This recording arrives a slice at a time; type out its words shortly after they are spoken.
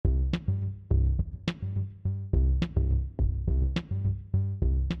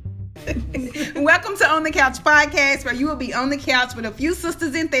Welcome to On the Couch podcast, where you will be on the couch with a few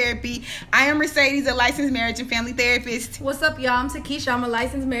sisters in therapy. I am Mercedes, a licensed marriage and family therapist. What's up, y'all? I'm Takesha. I'm a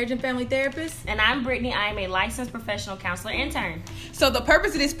licensed marriage and family therapist. And I'm Brittany. I am a licensed professional counselor intern. So the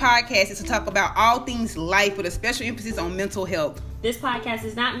purpose of this podcast is to talk about all things life with a special emphasis on mental health. This podcast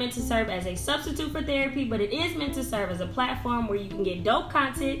is not meant to serve as a substitute for therapy, but it is meant to serve as a platform where you can get dope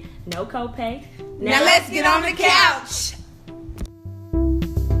content, no copay. Now let's get on the couch.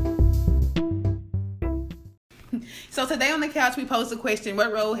 So today on the couch, we pose the question,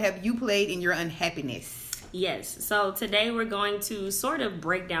 what role have you played in your unhappiness? Yes. So today we're going to sort of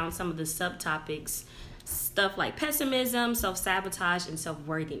break down some of the subtopics, stuff like pessimism, self-sabotage, and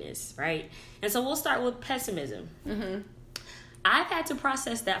self-worthiness, right? And so we'll start with pessimism. Mm-hmm. I've had to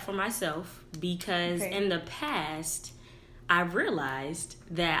process that for myself because in the past, I realized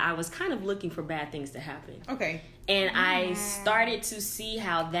that I was kind of looking for bad things to happen. Okay. And I started to see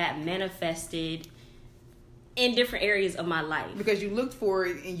how that manifested in different areas of my life. Because you looked for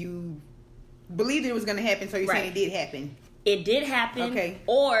it and you believed it was going to happen, so you're saying it did happen. It did happen. Okay.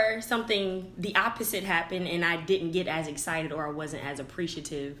 Or something, the opposite happened, and I didn't get as excited or I wasn't as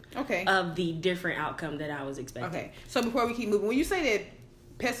appreciative of the different outcome that I was expecting. Okay. So before we keep moving, when you say that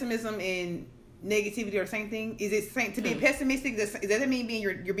pessimism and negativity are the same thing, is it to be pessimistic? Does that mean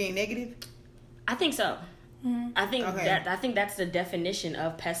you're being negative? I think so. I think that's the definition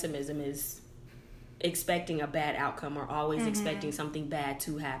of pessimism, is expecting a bad outcome or always expecting something bad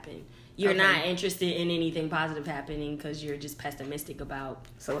to happen. You're not interested in anything positive happening because you're just pessimistic about.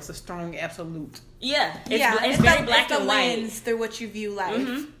 So it's a strong absolute. Yeah. It's very black and white. Lens through what you view life.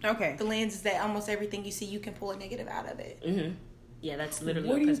 Mm-hmm. Okay. The lens is that almost everything you see, you can pull a negative out of it. Mm-hmm. Yeah, that's literally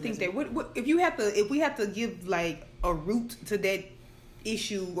what do you think that? What if we have to give like a root to that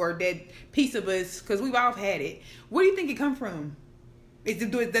issue or that piece of us, because we've all had it. Where do you think it come from?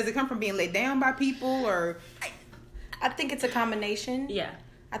 Does it come from being let down by people, or? I think it's a combination. Yeah.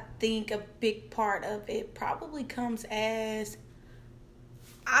 I think a big part of it probably comes as,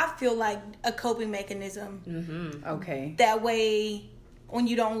 I feel like, a coping mechanism. Mm-hmm. Okay. That way, when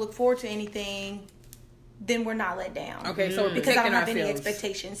you don't look forward to anything, then we're not let down. Okay, so we're because I don't have ourselves. any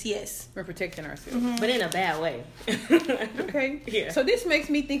expectations. Yes. We're protecting ourselves. But in a bad way. Okay. Yeah. So this makes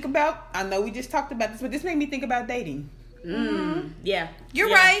me think about, I know we just talked about this, but this made me think about dating. Yeah. You're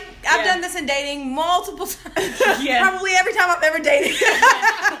right. I've done this in dating multiple times. Yeah. Probably every time I've ever dated.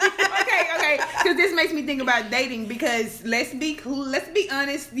 Okay. Because this makes me think about dating, because let's be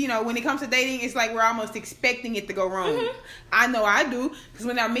honest, when it comes to dating, it's like we're almost expecting it to go wrong. Mm-hmm. I know I do, because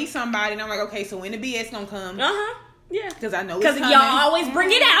when I meet somebody and I'm like, okay, so when the BS gonna come? Yeah. Because I know it's coming. Because y'all always bring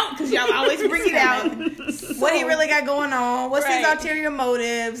it out. Because y'all always bring it out. What he really got going on? What's his ulterior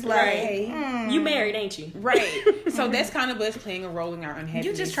motives? You married, ain't you? Right. So that's kind of us playing a role in our unhappiness.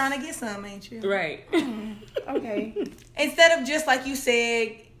 You're just trying to get some, ain't you? Right. Okay. Instead of just like you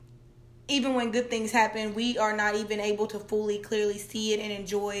said, even when good things happen, we are not even able to fully, clearly see it and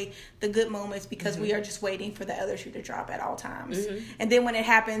enjoy the good moments because we are just waiting for the other shoe to drop at all times. Mm-hmm. And then when it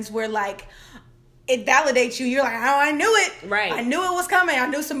happens, we're like, it validates you. You're like, oh, I knew it. Right. I knew it was coming. I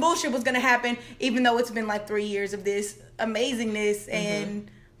knew some bullshit was going to happen, even though it's been like 3 years of this amazingness and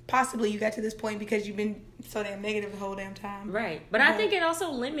possibly you got to this point because you've been so damn negative the whole damn time. Right. But I think it also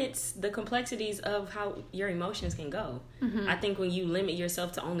limits the complexities of how your emotions can go. Mm-hmm. I think when you limit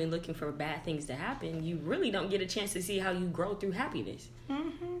yourself to only looking for bad things to happen, you really don't get a chance to see how you grow through happiness.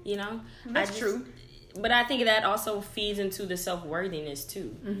 Mm-hmm. That's true. But I think that also feeds into the self-worthiness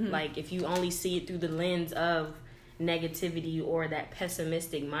too. Mm-hmm. Like if you only see it through the lens of negativity or that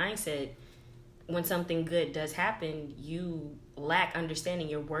pessimistic mindset, when something good does happen, you lack understanding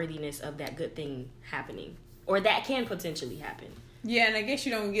your worthiness of that good thing happening, or that can potentially happen. Yeah, and I guess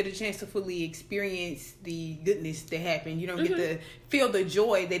you don't get a chance to fully experience the goodness that happened. You don't get to feel the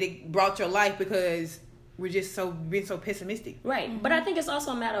joy that it brought your life because we're just being so pessimistic. Right. Mm-hmm. But I think it's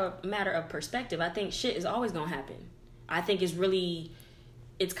also a matter of perspective. I think shit is always going to happen. I think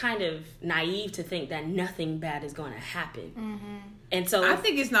it's kind of naive to think that nothing bad is going to happen. Mm-hmm. And so I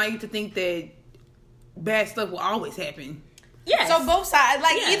think it's naive to think that bad stuff will always happen. Yeah. So both sides,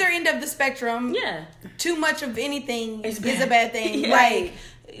 either end of the spectrum. Yeah. Too much of anything is a bad thing. Yeah. Like,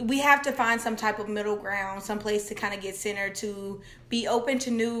 we have to find some type of middle ground, some place to kind of get centered, to be open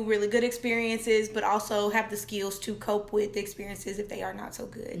to new, really good experiences, but also have the skills to cope with the experiences if they are not so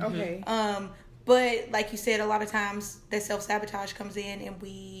good. Okay. But like you said, a lot of times that self-sabotage comes in and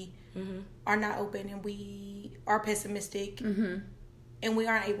we are not open and we are pessimistic and we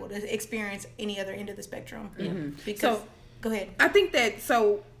aren't able to experience any other end of the spectrum. Because, go ahead. I think that,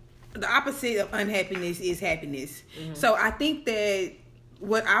 the opposite of unhappiness is happiness. So I think that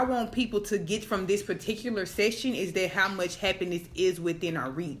what I want people to get from this particular session is that how much happiness is within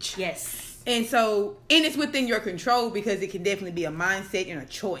our reach. Yes. And so, and it's within your control because it can definitely be a mindset and a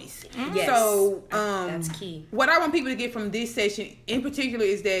choice. Yes. So, that's key. What I want people to get from this session in particular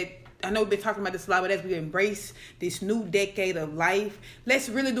is that, I know we've been talking about this a lot, but as we embrace this new decade of life, let's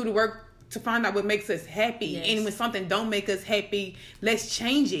really do the work to find out what makes us happy. Yes. And when something don't make us happy, let's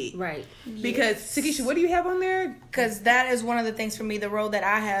change it. Right. Because, Sakisha, what do you have on there? Because that is one of the things for me, the role that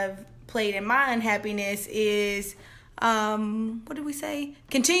I have played in my unhappiness is, what did we say?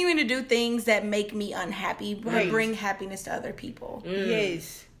 Continuing to do things that make me unhappy, but Right. bring happiness to other people.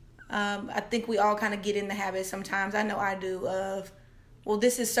 Yes. I think we all kind of get in the habit sometimes. I know I do of, well,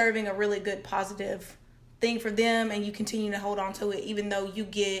 this is serving a really good positive thing for them, and you continue to hold on to it even though you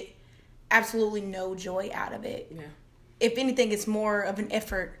get absolutely no joy out of it. Yeah. If anything, it's more of an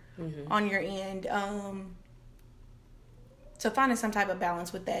effort on your end. So finding some type of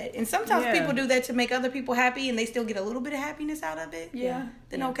balance with that. And sometimes Yeah. people do that to make other people happy and they still get a little bit of happiness out of it. Yeah.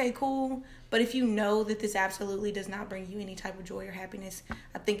 Then okay, cool. But if you know that this absolutely does not bring you any type of joy or happiness,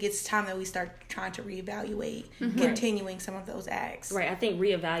 I think it's time that we start trying to reevaluate continuing some of those acts. Right. I think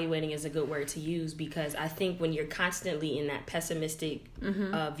reevaluating is a good word to use because I think when you're constantly in that pessimistic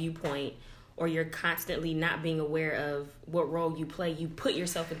viewpoint, or you're constantly not being aware of what role you play, you put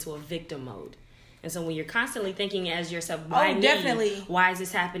yourself into a victim mode. And so when you're constantly thinking as yourself, why me? Definitely. Why is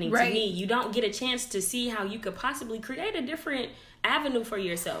this happening Right. to me? You don't get a chance to see how you could possibly create a different avenue for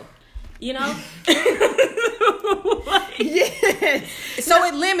yourself. You know? Yes. So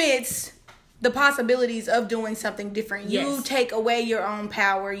it limits the possibilities of doing something different. You Yes. take away your own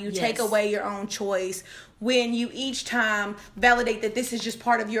power. You take Yes. away your own choice. When you each time validate that this is just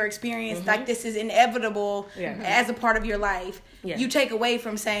part of your experience, like this is inevitable as a part of your life, Yeah. you take away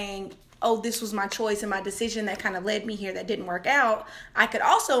from saying, oh, this was my choice and my decision that kind of led me here that didn't work out. I could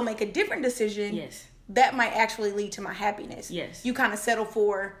also make a different decision Yes. that might actually lead to my happiness. Yes. You kind of settle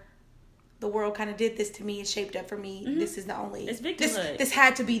for, the world kind of did this to me. It shaped up for me. This is the only. It's victimhood. This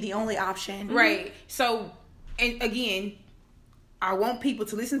had to be the only option. Right. So, and again, I want people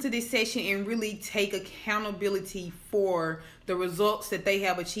to listen to this session and really take accountability for the results that they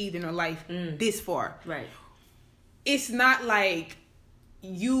have achieved in their life this far. Right. It's not like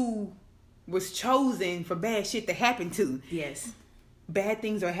you was chosen for bad shit to happen to. Yes. Bad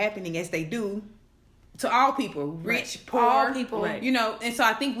things are happening as they do to all people, rich, Right. poor, All people. Right. you know. And so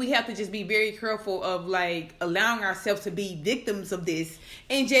I think we have to just be very careful of like allowing ourselves to be victims of this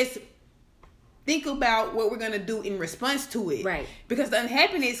and just think about what we're going to do in response to it. Right. Because the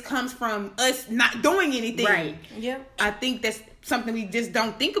unhappiness comes from us not doing anything. Right. Yep. I think that's something we just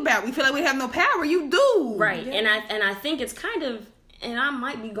don't think about. We feel like we have no power. You do. Right. Yeah. And I think it's kind of, and I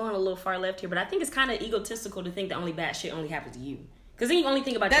might be going a little far left here, but I think it's kind of egotistical to think that only bad shit only happens to you. Because then you only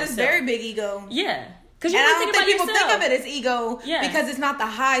think about That yourself. is very big ego. Yeah. Because you And I only don't think think about people yourself. think of it as ego Yeah. because it's not the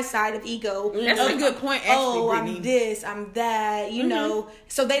high side of ego. That's a good point, actually, Oh, Brittany. I'm this, I'm that, you know.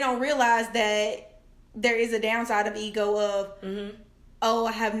 So they don't realize that there is a downside of ego of, oh,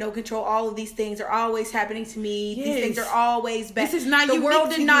 I have no control. All of these things are always happening to me. Yes. These things are always bad. This is not the unique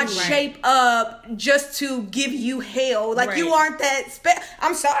world to did not you. Right. shape up just to give you hell. Like you Right. aren't that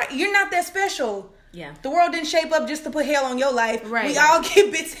I'm sorry, you're not that special. Yeah. The world didn't shape up just to put hell on your life. Right. We all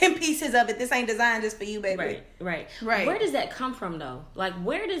get bits and pieces of it. This ain't designed just for you, baby. Right. Right. Right. Where does that come from, though? Like,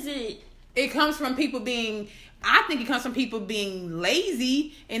 where does it... It comes from people being, I think it comes from people being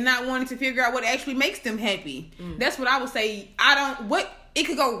lazy and not wanting to figure out what actually makes them happy. That's what I would say. It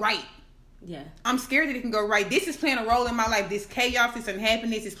could go right. Yeah. I'm scared that it can go right. This is playing a role in my life. This chaos, this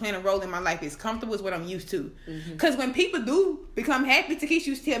unhappiness is playing a role in my life. It's comfortable, is what I'm used to. Because when people do become happy, Takesha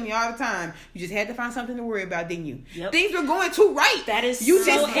used to tell me all the time, you just had to find something to worry about, didn't you? Yep. Things were going too right. That is You so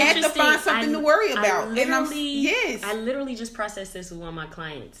just had to interesting. find something to worry about. I I literally just processed this with one of my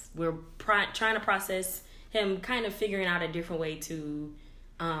clients. We're trying to process him kind of figuring out a different way to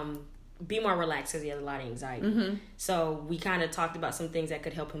be more relaxed because he has a lot of anxiety. So we kind of talked about some things that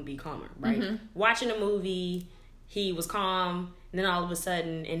could help him be calmer, right? Watching a movie, he was calm, and then all of a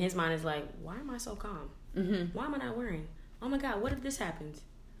sudden in his mind is like, why am I so calm? Why am I not worrying? Oh my God, what if this happens?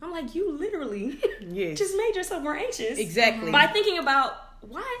 I'm like, you literally Yes. just made yourself more anxious. Exactly. By thinking about,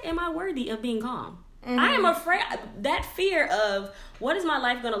 why am I worthy of being calm? I am afraid, that fear of what is my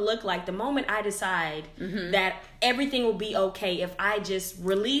life going to look like the moment I decide that everything will be okay if I just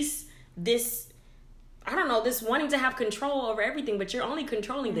release this, I don't know, this wanting to have control over everything, but you're only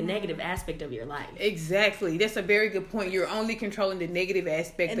controlling the negative aspect of your life. Exactly. That's a very good point. You're only controlling the negative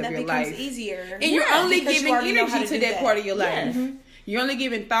aspect And of that your becomes life. easier. And you're only because you giving already know how energy to do that part of your life. Yeah. You're only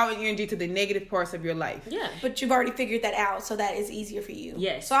giving thought and energy to the negative parts of your life. Yeah. But you've already figured that out, so that is easier for you.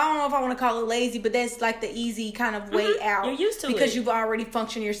 Yes. So I don't know if I want to call it lazy, but that's like the easy kind of way out. You're used to it. Because you've already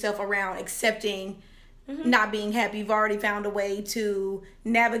functioned yourself around accepting not being happy. You've already found a way to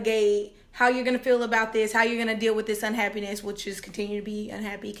navigate how you're going to feel about this, how you're going to deal with this unhappiness, which is continue to be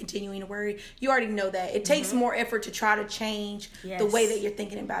unhappy, continuing to worry. You already know that. It takes more effort to try to change the way that you're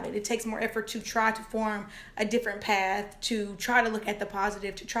thinking about it. It takes more effort to try to form a different path, to try to look at the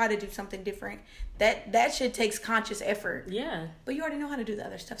positive, to try to do something different. That shit takes conscious effort. Yeah. But you already know how to do the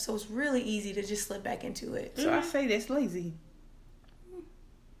other stuff, so it's really easy to just slip back into it. So I say that's lazy.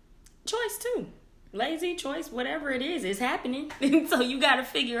 Choice too. Lazy, choice, whatever it is, it's happening. So you got to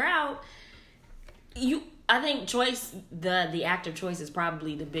figure out. I think choice, the act of choice is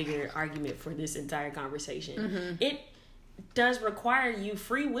probably the bigger argument for this entire conversation. It does require you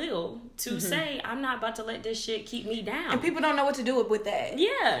free will to say, I'm not about to let this shit keep me down. And people don't know what to do with that.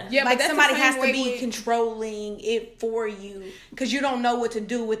 Yeah. Like but somebody has to be with controlling it for you because you don't know what to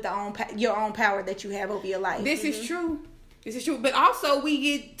do with your own power that you have over your life. This is true. This is true. But also we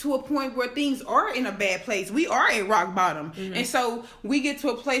get to a point where things are in a bad place. We are at rock bottom. And so we get to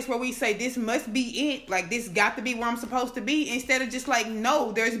a place where we say, this must be it. Like, this got to be where I'm supposed to be. Instead of just like,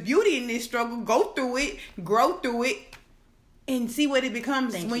 no, there's beauty in this struggle. Go through it. Grow through it. And see what it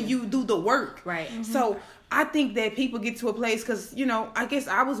becomes when you do the work. Right. So I think that people get to a place because, I guess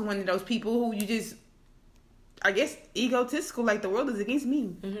I was one of those people who you just, I guess, egotistical. Like, the world is against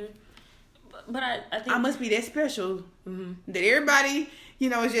me. But I think I must be that special that everybody,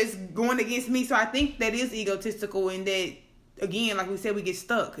 is just going against me. So I think that is egotistical, and that, again, like we said, we get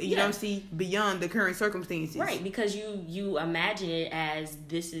stuck. You don't see beyond the current circumstances. Right, because you imagine it as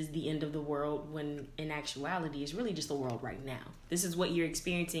this is the end of the world when in actuality it's really just the world right now. This is what you're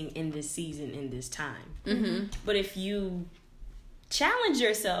experiencing in this season, in this time. But if you challenge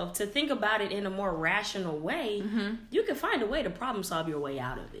yourself to think about it in a more rational way, you can find a way to problem solve your way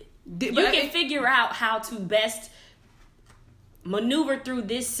out of it. You can figure out how to best maneuver through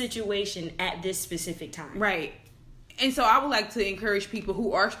this situation at this specific time. Right. And so I would like to encourage people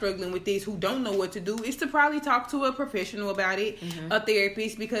who are struggling with this, who don't know what to do, is to probably talk to a professional about it, a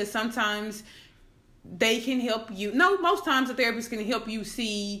therapist, because sometimes they can help you. No, most times a therapist can help you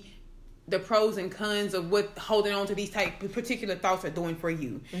see the pros and cons of what holding on to these particular thoughts are doing for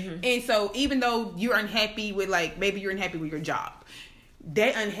you. And so even though you're unhappy with, like, maybe you're unhappy with your job,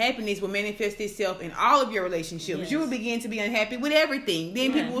 that unhappiness will manifest itself in all of your relationships. Yes. You will begin to be unhappy with everything.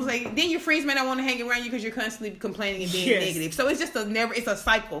 Then people will say, then your friends may not want to hang around you because you're constantly complaining and being negative. So it's just it's a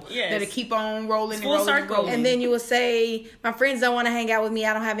cycle that'll keep on rolling and rolling and rolling. And then you will say, my friends don't want to hang out with me.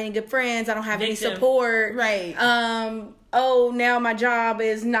 I don't have any good friends. I don't have any support. Right. Oh, now my job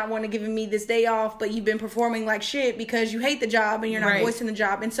is not wanting to give me this day off, but you've been performing like shit because you hate the job and you're not voicing the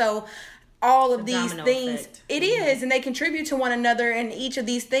job. And so all of these things, it is, and they contribute to one another, and each of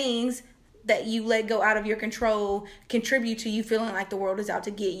these things that you let go out of your control contribute to you feeling like the world is out to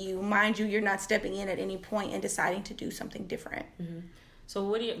get you. Mind you, you're not stepping in at any point and deciding to do something different. So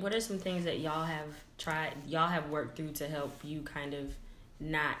what are some things that y'all have worked through to help you kind of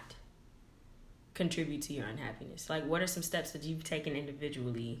not contribute to your unhappiness? Like, what are some steps that you've taken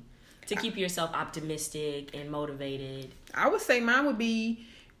individually to keep yourself optimistic and motivated? I would say mine would be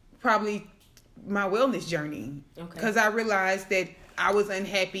probably my wellness journey. Because I realized that I was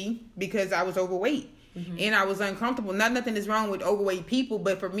unhappy because I was overweight. And I was uncomfortable. Nothing is wrong with overweight people,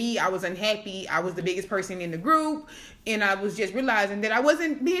 but for me, I was unhappy. I was the biggest person in the group, and I was just realizing that I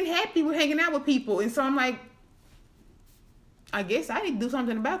wasn't being happy with hanging out with people. And so I'm like, I guess I need to do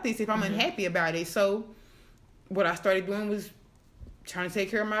something about this if I'm unhappy about it. So what I started doing was trying to take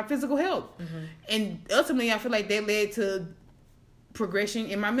care of my physical health. And ultimately, I feel like that led to progression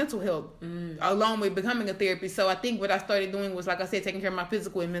in my mental health, along with becoming a therapist. So I think what I started doing was, like I said, taking care of my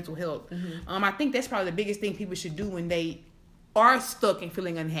physical and mental health. I think that's probably the biggest thing people should do when they are stuck and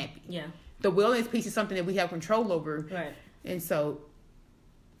feeling unhappy. The wellness piece is something that we have control over. Right. And so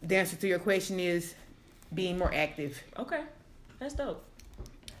the answer to your question is being more active. Okay. That's dope.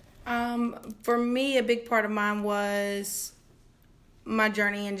 For me, a big part of mine was my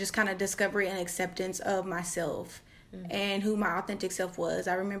journey and just kind of discovery and acceptance of myself and who my authentic self was.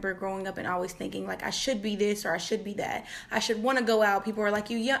 I remember growing up and always thinking, like, I should be this or I should be that. I should want to go out. People are like,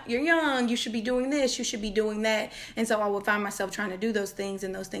 you're young. You should be doing this. You should be doing that. And so I would find myself trying to do those things,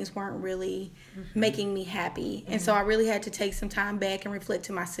 and those things weren't really making me happy. And so I really had to take some time back and reflect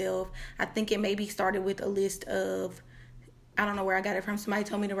to myself. I think it maybe started with a list of, I don't know where I got it from. Somebody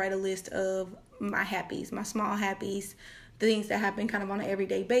told me to write a list of my happies, my small happies, things that happen kind of on an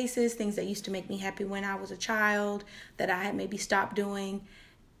everyday basis, things that used to make me happy when I was a child that I had maybe stopped doing.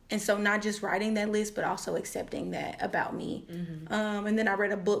 And so not just writing that list, but also accepting that about me. And then I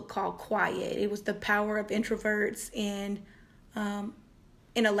read a book called Quiet. It was The Power of Introverts in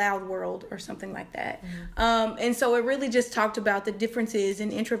a Loud World or something like that. And so it really just talked about the differences in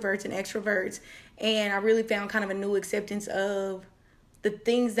introverts and extroverts. And I really found kind of a new acceptance of the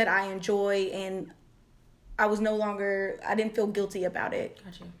things that I enjoy, and I didn't feel guilty about it.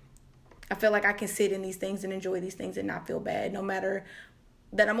 Gotcha. I feel like I can sit in these things and enjoy these things and not feel bad, no matter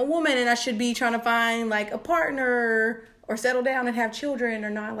that I'm a woman and I should be trying to find like a partner or settle down and have children or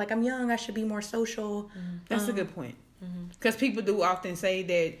not. Like, I'm young, I should be more social. That's a good point. Because people do often say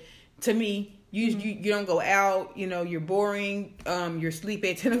that, to me, you don't go out, you're boring, you're sleep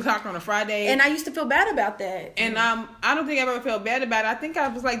at 10 o'clock on a Friday. And I used to feel bad about that. And I don't think I've ever felt bad about it. I think I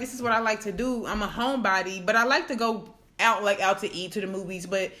was like, this is what I like to do. I'm a homebody, but I like to go out to eat, to the movies,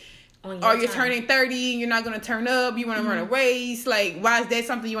 but you're turning 30 and you're not going to turn up, you want to run a race, like, why is that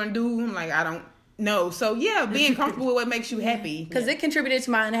something you want to do? I'm like, I don't know. So yeah, being comfortable with what makes you happy. Because it contributed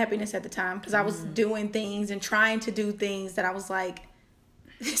to my unhappiness at the time, because I was doing things and trying to do things that I was like,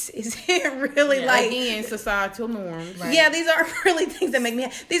 this isn't really like... Again, societal norms. Right? Yeah, these aren't really things that make me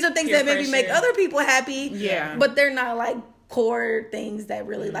happy. These are things that maybe make other people happy. Yeah. But they're not like core things that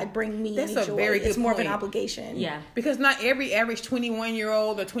really like bring me That's any a joy. very good It's more point. of an obligation. Yeah. Because not every average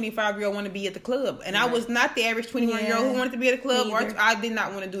 21-year-old or 25-year-old want to be at the club. And I was not the average 21-year-old who wanted to be at the club, or I did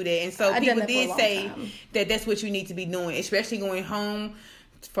not want to do that. And so people did say that that's what you need to be doing, especially going home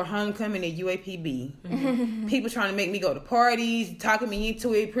for homecoming at UAPB. People trying to make me go to parties, talking me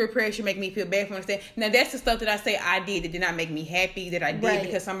into it, peer pressure, make me feel bad for myself. Now, that's the stuff that I say I did that did not make me happy, that I did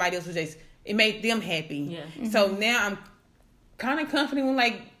because somebody else was just, it made them happy. Yeah. So now I'm kind of confident when,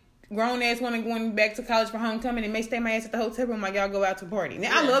 like, grown ass women going back to college for homecoming and may stay my ass at the hotel room like y'all go out to party.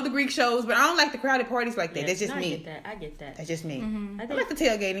 Now I love the Greek shows, but I don't like the crowded parties like that. That's just me. I get that. That's just me. I like the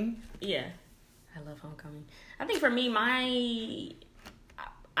tailgating. Yeah, I love homecoming. I think for me,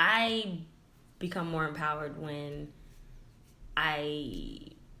 I become more empowered when I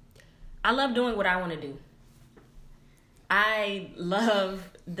love doing what I want to do. I love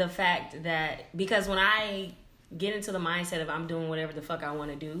the fact that, because when I get into the mindset of I'm doing whatever the fuck I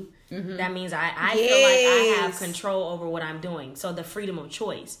want to do, that means I feel like I have control over what I'm doing. So the freedom of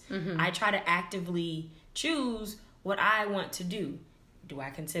choice. I try to actively choose what I want to do. Do I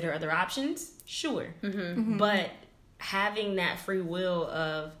consider other options? Sure. But having that free will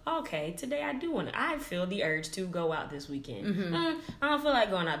of, okay, today I feel the urge to go out this weekend. I don't feel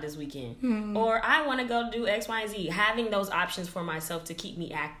like going out this weekend. Or I want to go do X, Y, and Z. Having those options for myself to keep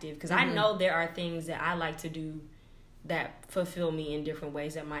me active. Because I know there are things that I like to do that fulfill me in different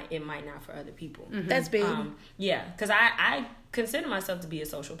ways that it might not for other people. That's big. Yeah, because I consider myself to be a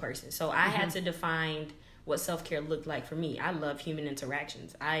social person. So I had to define what self-care looked like for me. I love human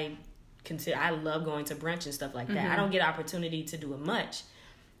interactions. I love going to brunch and stuff like that. I don't get opportunity to do it much,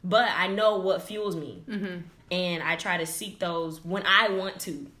 but I know what fuels me, and I try to seek those when I want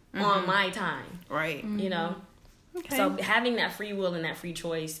to on my time. Right. You know. Okay. So having that free will and that free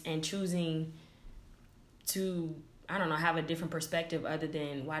choice and choosing to, I don't know, have a different perspective other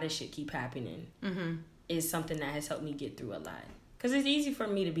than why does shit keep happening is something that has helped me get through a lot. Because it's easy for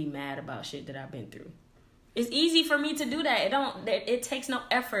me to be mad about shit that I've been through. It's easy for me to do that. It takes no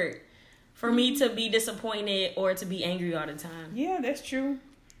effort for me to be disappointed or to be angry all the time. Yeah, that's true.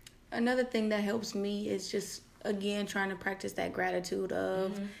 Another thing that helps me is just, again, trying to practice that gratitude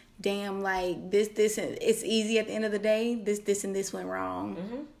of, damn, like, this, and it's easy at the end of the day. This, and this went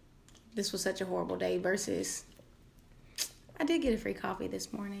wrong. This was such a horrible day versus, I did get a free coffee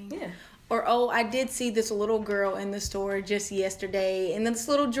this morning. Yeah. Or, I did see this little girl in the store just yesterday in this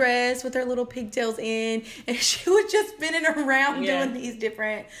little dress with her little pigtails in, and she was just spinning around doing these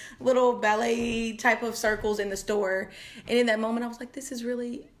different little ballet type of circles in the store. And in that moment, I was like, this is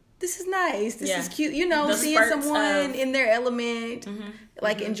nice. This is cute. You know, seeing someone in their element,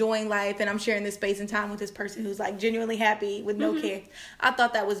 like enjoying life. And I'm sharing this space and time with this person who's like genuinely happy with no care. I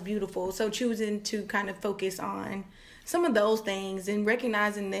thought that was beautiful. So choosing to kind of focus on some of those things and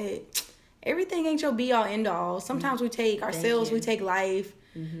recognizing that everything ain't your be all end all. Sometimes we take ourselves, we take life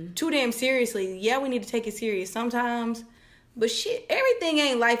too damn seriously. Yeah, we need to take it serious sometimes. But shit, everything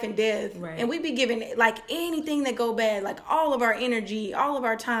ain't life and death. Right. And we be giving, like, anything that go bad, like, all of our energy, all of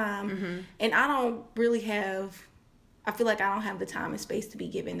our time. And I feel like I don't have the time and space to be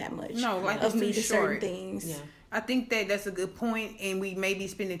given that much of me to certain things. Yeah. I think that's a good point, and we may be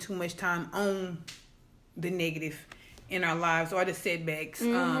spending too much time on the negative in our lives or the setbacks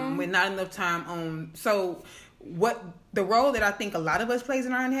with not enough time on. So what the role that I think a lot of us plays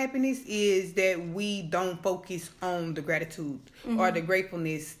in our unhappiness is that we don't focus on the gratitude or the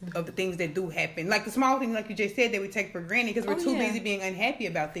gratefulness of the things that do happen. Like the small things, like you just said, that we take for granted because we're too busy being unhappy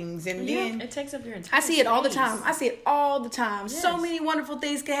about things. And then it takes up your entire I see it all the space. time. I see it all the time. Yes. So many wonderful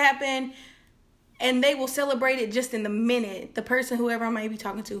things can happen. And they will celebrate it just in the minute. The person, whoever I might be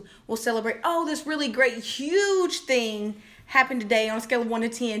talking to, will celebrate, oh, this really great, huge thing happened today on a scale of 1 to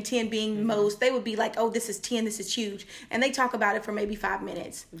 10, 10 being most. They would be like, oh, this is 10, this is huge. And they talk about it for maybe 5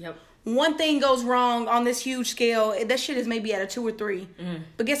 minutes. Yep. One thing goes wrong on this huge scale, that shit is maybe at a 2 or 3.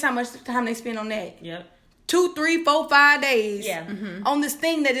 But guess how much time they spend on that? Yep. 2, 3, 4, 5 days. Yeah. On this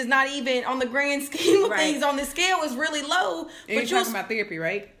thing that is not even on the grand scheme of Right. things. On this scale is really low. and you're talking about therapy,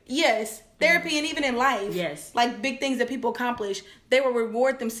 right? Yes, therapy and even in life. Yes. Like big things that people accomplish, they will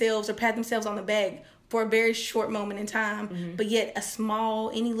reward themselves or pat themselves on the back for a very short moment in time. But yet a small,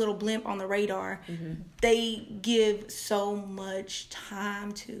 any little blimp on the radar, they give so much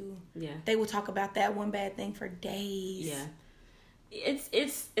time to. Yeah. They will talk about that one bad thing for days. Yeah.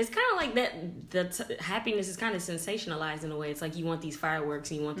 It's kind of like that. Happiness is kind of sensationalized in a way. It's like you want these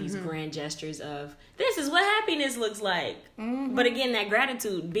fireworks and you want these grand gestures of this is what happiness looks like. But again, that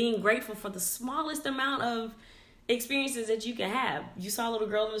gratitude, being grateful for the smallest amount of experiences that you can have. You saw a little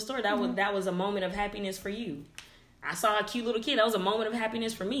girl in the store. That was a moment of happiness for you. I saw a cute little kid. That was a moment of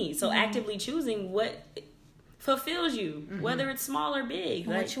happiness for me. So actively choosing what fulfills you, whether it's small or big.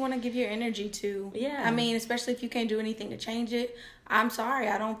 What you want to give your energy to. Yeah. I mean, especially if you can't do anything to change it. I'm sorry,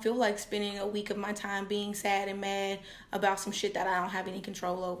 I don't feel like spending a week of my time being sad and mad about some shit that I don't have any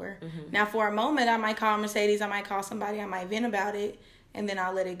control over. Now, for a moment, I might call Mercedes, I might call somebody, I might vent about it, and then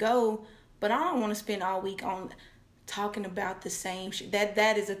I'll let it go. But I don't want to spend all week on talking about the same shit.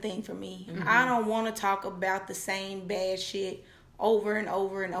 That is a thing for me. I don't want to talk about the same bad shit over and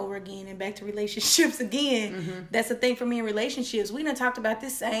over and over again, and back to relationships again. That's the thing for me in relationships. We done talked about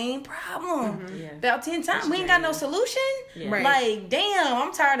this same problem about 10 times. We ain't got no solution. Right. Like, damn,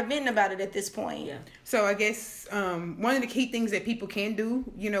 I'm tired of venting about it at this point. Yeah. So I guess one of the key things that people can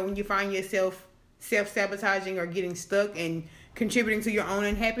do, when you find yourself self-sabotaging or getting stuck and contributing to your own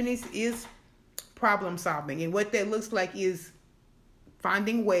unhappiness, is problem solving. And what that looks like is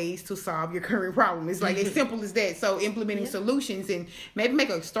finding ways to solve your current problem. It's like as simple as that. So implementing solutions, and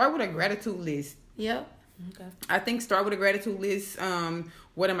maybe start with a gratitude list. Yep. Okay. I think start with a gratitude list.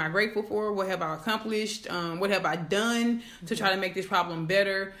 What am I grateful for? What have I accomplished? What have I done to try to make this problem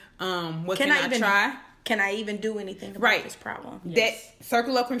better? What can I try? Can I even do anything about this problem? Yes. That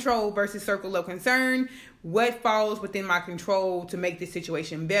circle of control versus circle of concern. What falls within my control to make this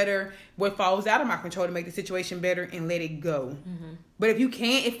situation better? What falls out of my control to make the situation better, and let it go. But if you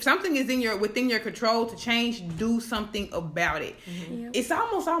can't, if something is within your control to change, do something about it. Yep. It's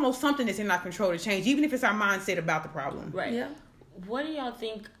almost something that's in our control to change, even if it's our mindset about the problem. Right. Yeah. What do y'all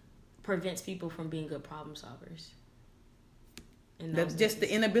think prevents people from being good problem solvers? Just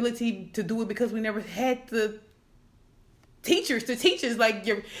the inability to do it because we never had the teachers to teach us. Like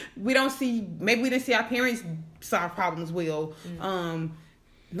we didn't see our parents solve problems well.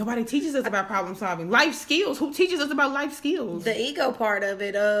 Nobody teaches us about problem solving. Life skills. Who teaches us about life skills? The ego part of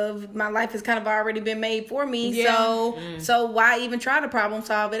it, of my life has kind of already been made for me. Yeah. So why even try to problem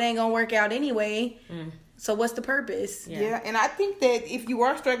solve? It ain't gonna work out anyway. So what's the purpose? Yeah, and I think that if you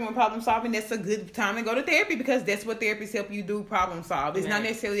are struggling with problem solving, that's a good time to go to therapy, because that's what therapists help you do, problem solve. It's not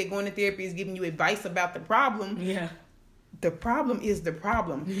necessarily that going to therapy is giving you advice about the problem. Yeah. The problem is the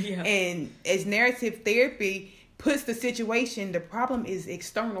problem. Yeah. And as narrative therapy puts the situation, the problem is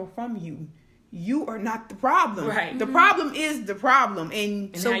external from you. You are not the problem. Right. The problem is the problem.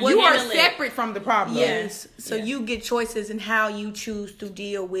 And so how you you are handle it. separate from the problem. Yes. So Yeah. you get choices in how you choose to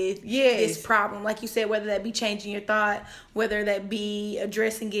deal with Yes. this problem. Like you said, whether that be changing your thought, whether that be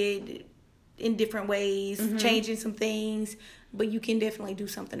addressing it in different ways, changing some things, but you can definitely do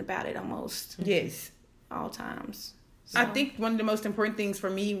something about it almost Yes. all times. I think one of the most important things for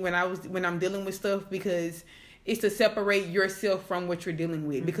me when I'm dealing with stuff, because is to separate yourself from what you're dealing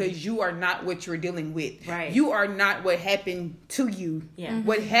with, because you are not what you're dealing with. Right. You are not what happened to you. Yeah.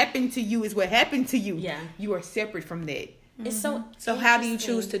 What happened to you is what happened to you. Yeah. You are separate from that. It's so how do you interesting.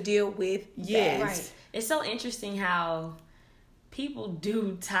 choose to deal with Yes. that? Right. It's so interesting how people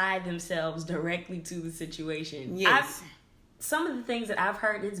do tie themselves directly to the situation. Yes. Some of the things that I've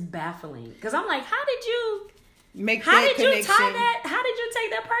heard is baffling, because I'm like, how did you Make How that did connection. you tie that? How did you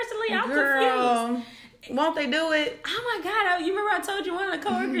take that personally? I'm confused. Girl, won't they do it? Oh my God. You remember I told you one of the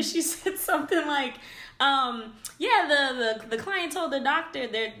coworkers, she said something like, the client told the doctor,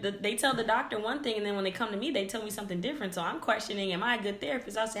 they tell the doctor one thing, and then when they come to me, they tell me something different. So I'm questioning, am I a good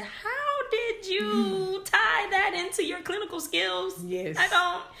therapist? I said, how did you tie that into your clinical skills? Yes. I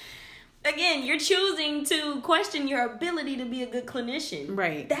don't. Again, you're choosing to question your ability to be a good clinician.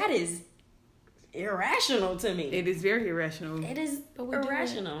 Right. That is irrational to me. It is very irrational. It is we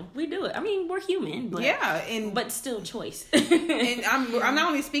irrational. We do it. I mean, we're human, but but still choice. And I'm not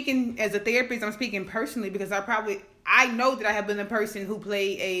only speaking as a therapist, I'm speaking personally because I know that I have been a person who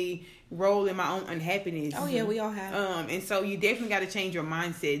played a role in my own unhappiness. Oh yeah, we all have. And so you definitely got to change your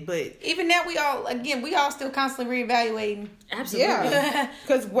mindset. But even that, we all still constantly reevaluating. Absolutely. Yeah,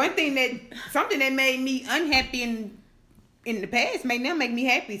 because something that made me unhappy in the past may now make me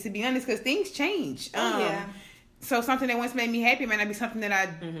happy. To be honest, because things change. Yeah. So something that once made me happy might not be something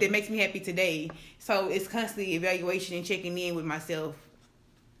that makes me happy today. So it's constantly evaluation and checking in with myself.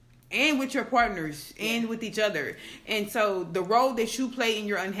 And with your partners and with each other. And so the role that you play in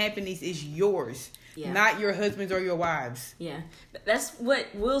your unhappiness is yours, not your husband's or your wives. Yeah. That's what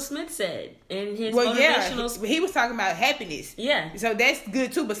Will Smith said in his motivational he was talking about happiness. Yeah. So that's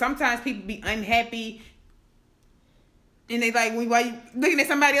good too. But sometimes people be unhappy and they like, why you looking at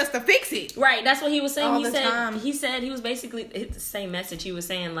somebody else to fix it? Right. That's what he was saying. All the time. He said he was basically it's the same message. He was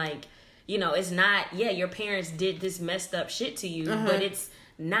saying like, it's not, your parents did this messed up shit to you, but it's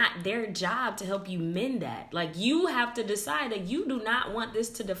not their job to help you mend that. Like, you have to decide that you do not want this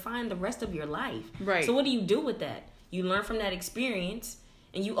to define the rest of your life. Right. So what do you do with that? You learn from that experience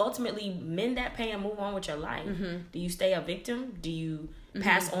and you ultimately mend that pain and move on with your life. Do you stay a victim? Do you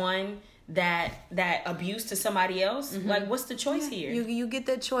pass on that abuse to somebody else? Like, what's the choice here? You get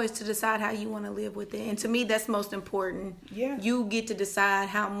that choice to decide how you want to live with it. And to me, that's most important. Yeah. You get to decide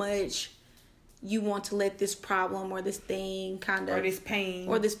how much you want to let this problem or this thing or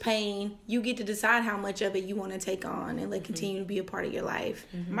this pain, you get to decide how much of it you want to take on and let continue to be a part of your life.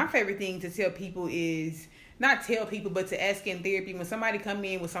 My favorite thing to tell people is, not tell people, but to ask in therapy when somebody come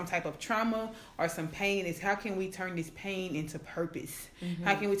in with some type of trauma or some pain, is how can we turn this pain into purpose?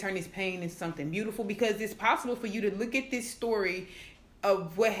 How can we turn this pain into something beautiful? Because it's possible for you to look at this story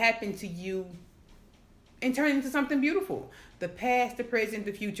of what happened to you and turn it into something beautiful. The past, the present,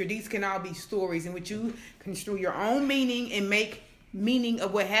 the future, these can all be stories in which you construe your own meaning and make meaning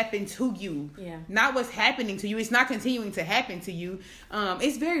of what happened to you. Yeah. Not what's happening to you. It's not continuing to happen to you.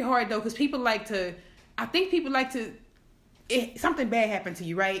 It's very hard though, because something bad happened to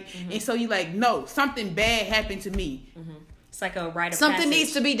you, right? And so you like, no, something bad happened to me. It's like a rite of Something passage.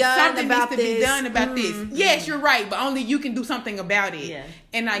 needs to be done about this. Yes, you're right, but only you can do something about it. Yeah.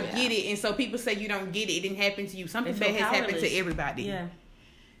 And I get it. And so people say you don't get it. It didn't happen to you. Something bad has happened to everybody. Yeah.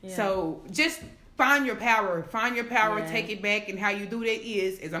 So just find your power. Find your power. Take it back. And how you do that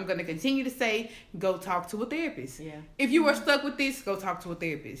is I'm going to continue to say, go talk to a therapist. Yeah. If you are stuck with this, go talk to a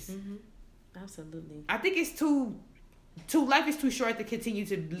therapist. Absolutely. I think it's life is too short to continue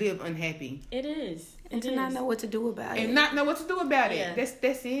to live unhappy. It is. And to not know what to do about it. And not know what to do about Yeah. it.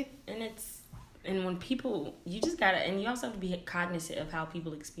 That's it. And when people, you just gotta, and you also have to be cognizant of how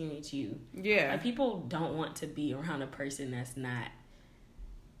people experience you. Yeah. Like, people don't want to be around a person that's not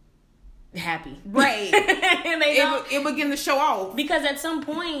happy. Right. And it begin to show off. Because at some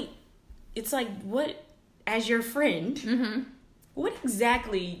point, it's like, as your friend, what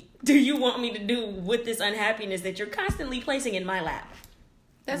exactly do you want me to do with this unhappiness that you're constantly placing in my lap?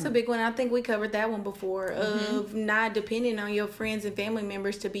 That's a big one. I think we covered that one before, of not depending on your friends and family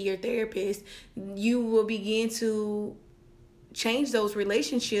members to be your therapist. You will begin to change those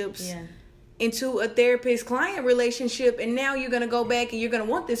relationships into a therapist-client relationship, and now you're going to go back and you're going to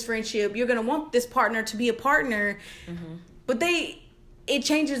want this friendship. You're going to want this partner to be a partner. But it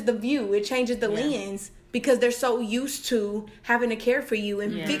changes the view. It changes the lens. Because they're so used to having to care for you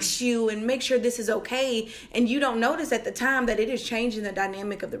and fix you and make sure this is okay. And you don't notice at the time that it is changing the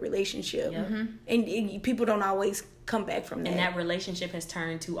dynamic of the relationship. And people don't always come back from that. And that relationship has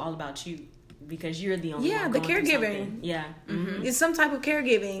turned to all about you. Because you're the only one the going through caregiving. something. Yeah. It's some type of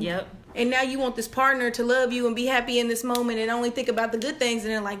caregiving. Yep. And now you want this partner to love you and be happy in this moment and only think about the good things.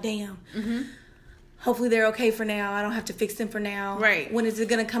 And they're like, damn. Hopefully they're okay for now. I don't have to fix them for now. Right. When is it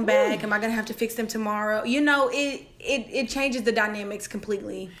going to come back? Am I going to have to fix them tomorrow? It changes the dynamics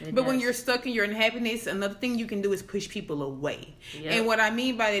completely. But when you're stuck in your unhappiness, another thing you can do is push people away. Yep. And what I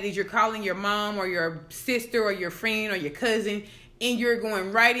mean by that is you're calling your mom or your sister or your friend or your cousin, and you're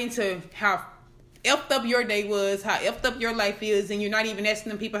going right into how effed up your day was, how effed up your life is, and you're not even asking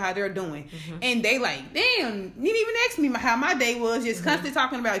them people how they're doing. And they like, damn, you didn't even ask me how my day was. Just constantly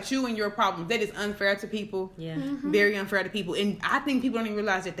talking about you and your problems. That is unfair to people. Yeah. Very unfair to people. And I think people don't even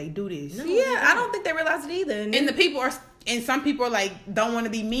realize that they do this. No, I don't think they realize it either. And the people are, and some people are like, don't want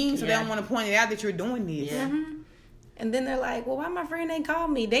to be mean, so they don't want to point it out that you're doing this. And And then they're like, well, why my friend ain't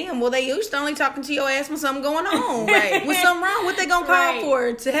called me? Damn, well, they used to only talking to your ass when something going on. Right. When something wrong, what they gonna call Right.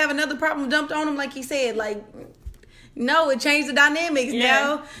 for? To have another problem dumped on them, like he said. Like, no, it changed the dynamics. Yeah.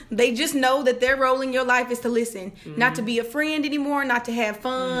 Now they just know that their role in your life is to listen. Not to be a friend anymore, not to have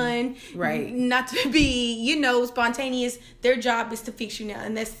fun. Right. Not to be, spontaneous. Their job is to fix you now.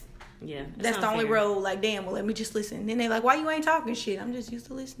 And that's That's the not only fair. role. Like, damn, well, let me just listen. Then they like, why you ain't talking shit? I'm just used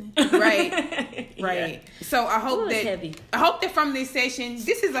to listening. Right. Yeah. Right. So I hope Ooh, it's that heavy. from this session,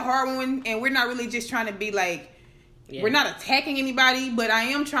 this is a hard one, and we're not really just trying to be like, Yeah. we're not attacking anybody, but I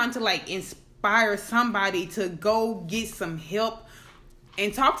am trying to like inspire somebody to go get some help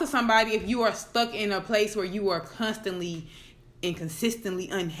and talk to somebody if you are stuck in a place where you are constantly and consistently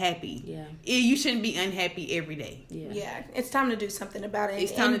unhappy. Yeah. You shouldn't be unhappy every day. Yeah, it's time to do something about it.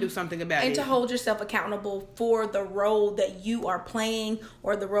 It's time to do something about it. And to hold yourself accountable for the role that you are playing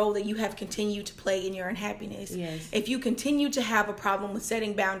or the role that you have continued to play in your unhappiness. Yes. If you continue to have a problem with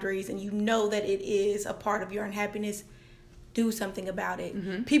setting boundaries and you know that it is a part of your unhappiness, do something about it.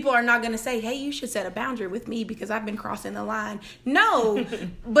 Mm-hmm. People are not going to say, hey, you should set a boundary with me because I've been crossing the line. No.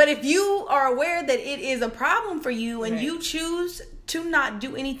 But if you are aware that it is a problem for you and Right. you choose to not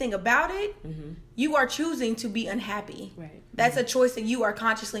do anything about it, you are choosing to be unhappy. Right. That's a choice that you are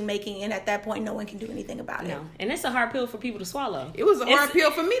consciously making, and at that point, no one can do anything about it. No. And it's a hard pill for people to swallow. It was a hard It's-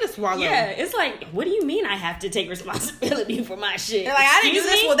 pill for me to swallow. Yeah, it's like, what do you mean I have to take responsibility for my shit? They're like, I didn't do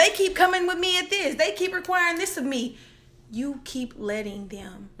Excuse this. me? Well, they keep coming with me at this. They keep requiring this of me. You keep letting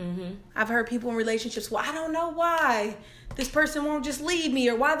them. I've heard people in relationships, well, I don't know why this person won't just leave me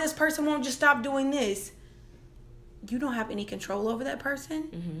or why this person won't just stop doing this. You don't have any control over that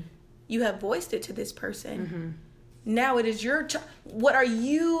person. You have voiced it to this person. Now it is your what are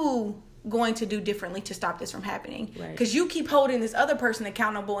you going to do differently to stop this from happening? Right. Because you keep holding this other person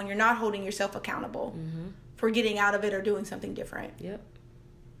accountable and you're not holding yourself accountable for getting out of it or doing something different. Yep.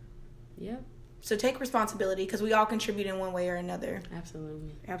 So take responsibility because we all contribute in one way or another.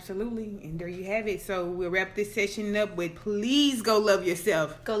 Absolutely. Absolutely. And there you have it. So we'll wrap this session up with please go love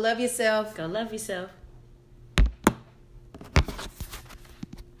yourself. Go love yourself. Go love yourself.